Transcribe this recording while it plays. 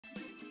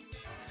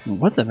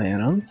What's up,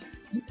 add-ons?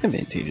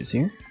 AdvantaJeous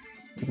here.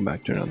 Welcome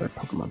back to another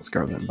Pokemon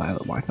Scarlet and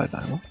Violet Wi-Fi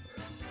battle.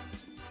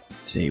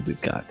 Today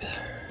we've got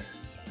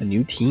a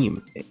new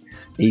team,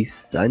 a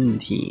Sun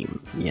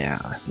team.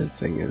 Yeah, this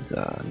team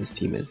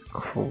is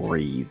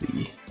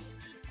crazy.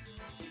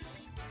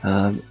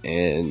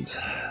 And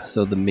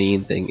so the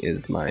main thing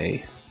is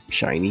my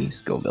shiny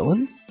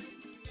Scovillain,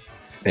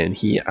 and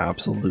he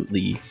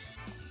absolutely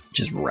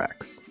just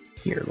wrecks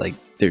here. Like,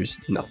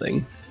 there's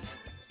nothing.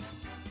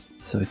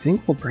 So I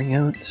think we'll bring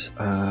out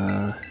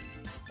the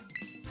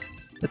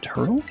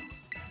turtle,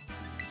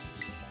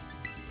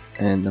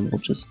 and then we'll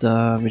just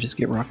we just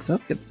get rocks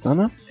up, get the sun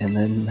up, and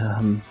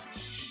then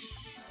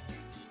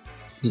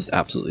just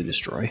absolutely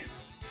destroy.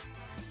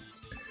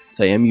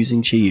 So I am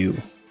using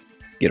Chiyu.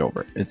 Get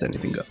over it. It's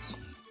anything goes.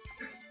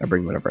 I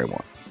bring whatever I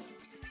want.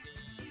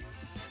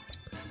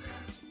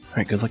 All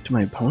right, good luck to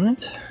my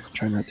opponent.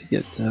 Try not to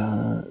get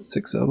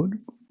 6-0'd.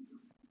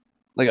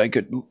 Like, I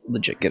could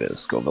legit get a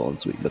Scovillain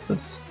sweep with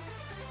this.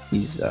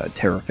 He's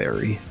Terra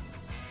Fairy.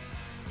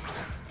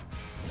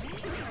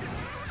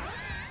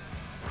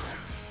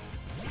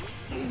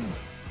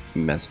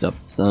 Messed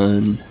up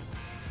sun.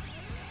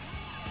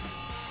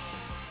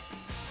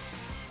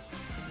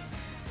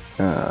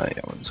 Yeah,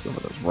 we'll just go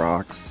for those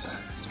rocks.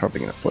 He's probably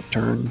gonna flip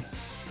turn.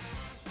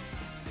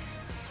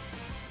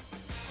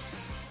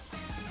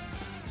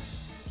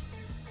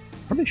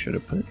 Probably should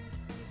have put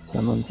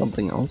sun on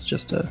something else,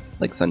 just to,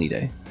 like, sunny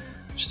day,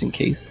 just in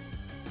case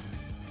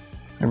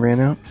I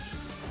ran out.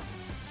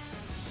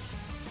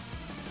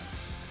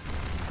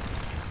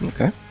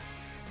 Okay,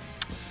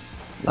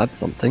 that's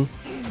something.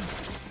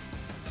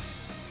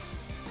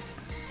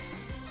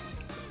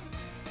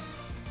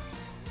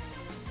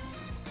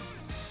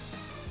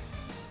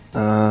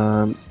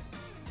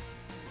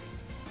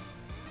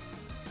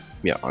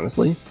 Yeah,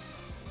 honestly,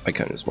 I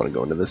kind of just want to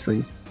go into this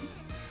thing.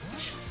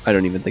 I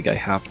don't even think I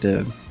have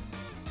to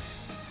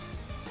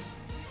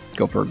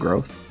go for a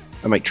growth.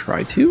 I might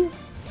try to.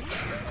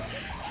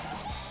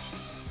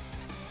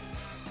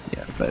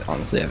 Yeah, but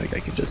honestly, I think I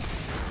could just...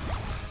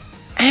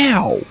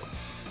 Ow!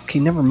 Okay,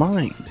 never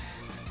mind.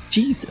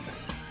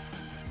 Jesus.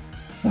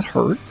 That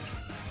hurt.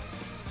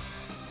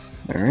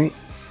 Alright.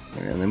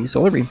 And then we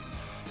Solar Beam.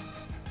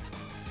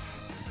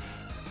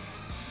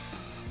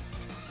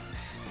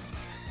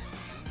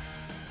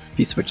 If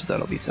he switches out,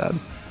 I'll be sad.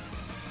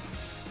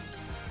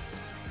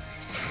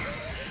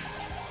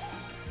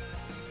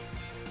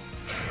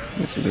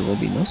 So there will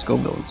be no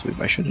Scovillain sweep.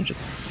 I should have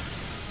just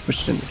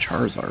switched into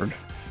Charizard,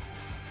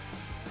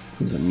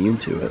 who's immune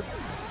to it.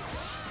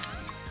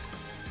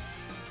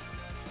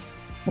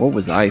 What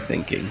was I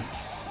thinking?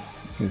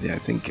 Because yeah, I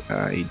think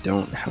I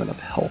don't have enough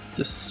health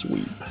to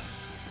sweep,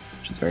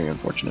 which is very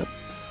unfortunate.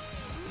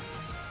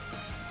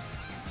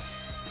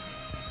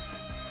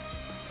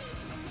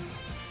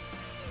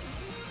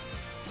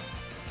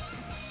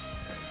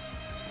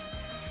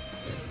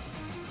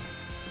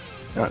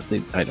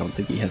 Honestly, I don't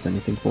think he has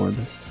anything for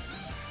this.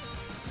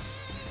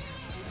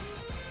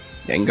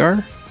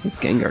 Gengar? What's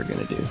Gengar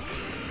gonna do?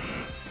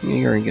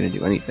 Gengar ain't gonna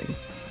do anything.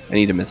 I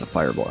need to miss a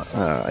Fire Blast.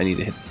 I need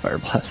to hit this Fire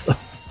Blast though.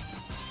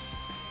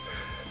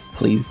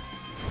 Please.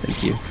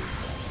 Thank you.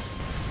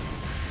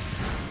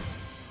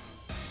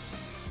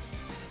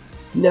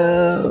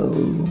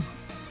 No!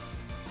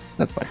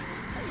 That's fine.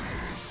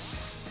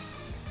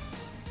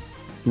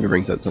 If it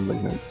brings out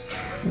something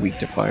that's weak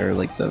to fire,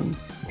 like the...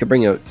 I could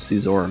bring out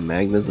Scizor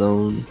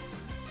Magnezone.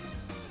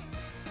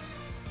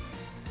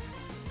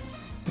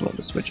 I'll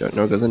just switch out.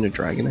 No, it goes into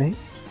Dragonite.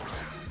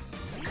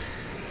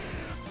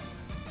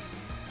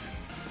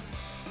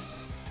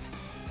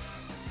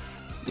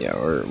 Yeah,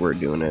 we're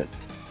doing it.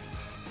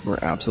 We're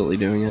absolutely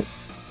doing it.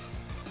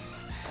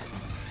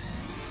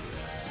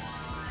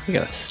 We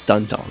got a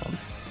stunt on him.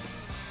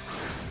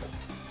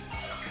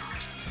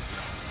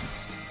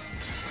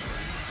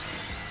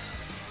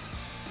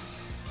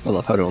 I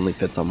love how it only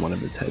fits on one of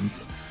his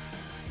heads.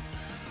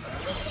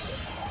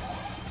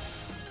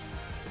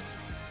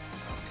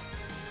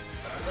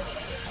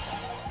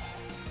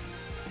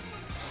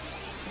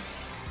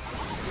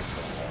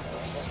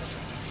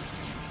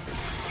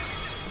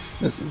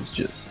 This is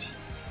just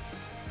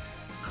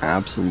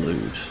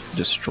absolute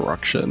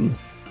destruction.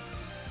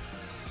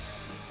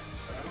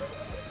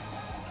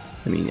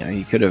 I mean, yeah,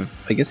 he could have...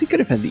 I guess he could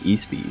have had the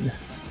E-Speed,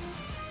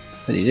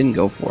 but he didn't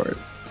go for it.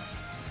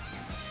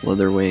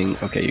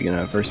 Slitherwing. Okay, you're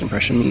gonna first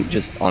impression me?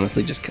 Just,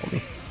 honestly, just kill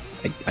me.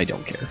 I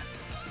don't care.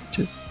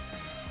 Just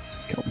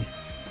kill me.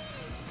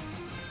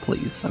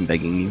 Please, I'm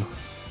begging you.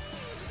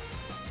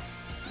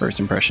 First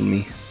impression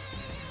me.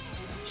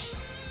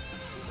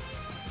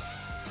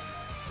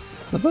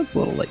 I thought it's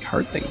little, like,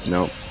 hard things.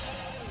 No.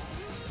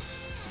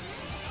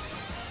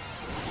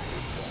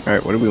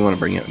 Alright, what do we want to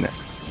bring out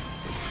next?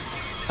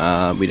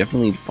 We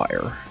definitely need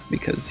fire,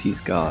 because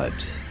he's got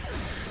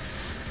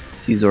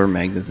Scizor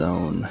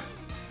Magnezone.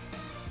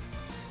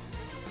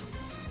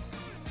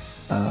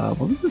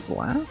 What was this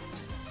last?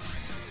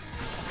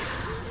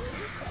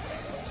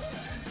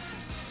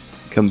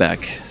 Come back,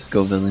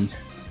 Scovillain.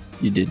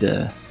 You did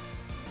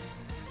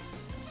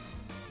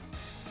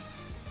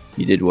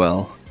You did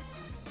well.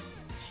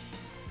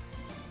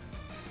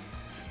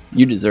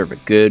 You deserve a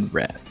good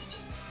rest.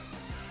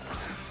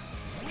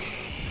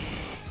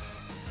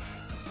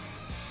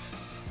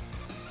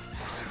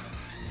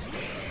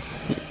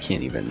 He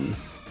can't even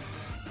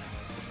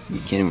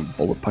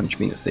bullet punch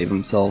me to save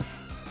himself.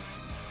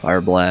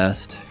 Fire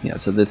Blast. Yeah,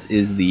 so this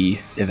is the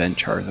event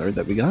Charizard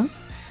that we got.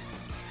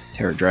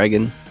 Terra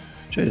Dragon.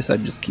 Which I decided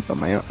to just keep on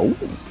my own.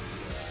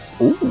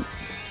 Oh!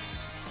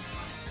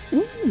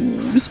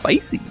 Ooh,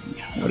 spicy.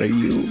 What are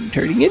you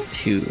turning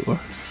into?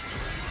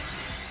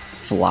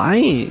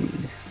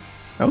 Flying.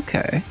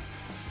 Okay.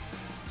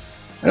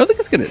 I don't think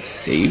it's gonna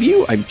save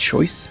you. I'm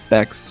Choice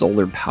Spec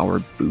Solar Power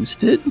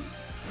boosted.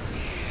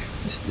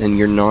 And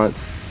you're not...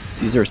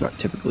 Caesar's not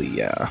typically,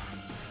 yeah.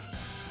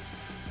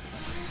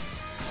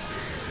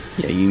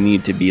 Yeah, you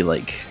need to be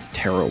like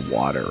Terra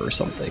Water or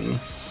something.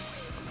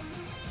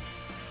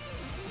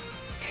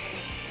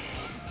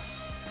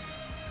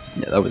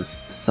 Yeah, that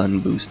was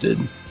Sun boosted.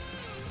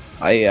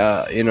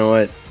 You know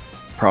what?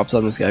 Props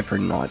on this guy for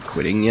not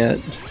quitting yet.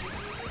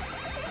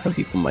 Some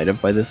people might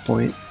have by this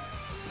point.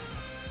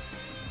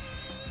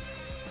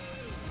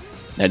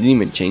 I didn't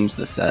even change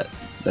the set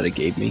that it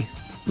gave me.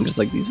 I'm just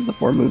like, these are the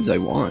 4 moves I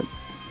want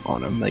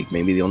on him. Like,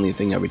 maybe the only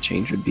thing I would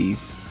change would be,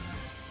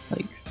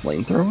 like,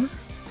 Flamethrower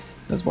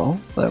as well.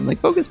 But I'm like,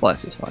 Focus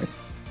Blast is fine.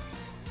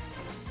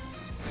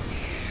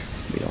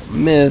 We don't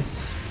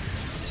miss.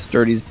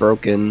 Sturdy's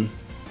broken.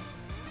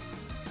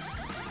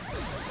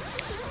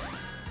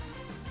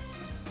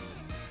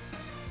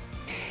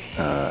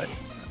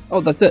 Oh,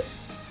 that's it.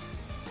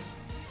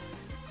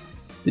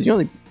 Did you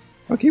only...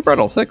 Okay, you brought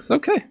all 6.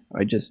 Okay.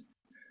 I just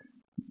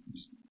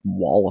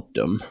walloped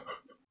him.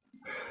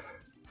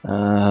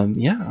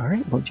 Yeah,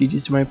 alright. Well,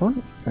 GG's to my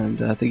opponent. And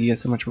thank you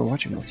guys so much for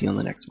watching. I'll see you on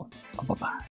the next one. Bye-bye.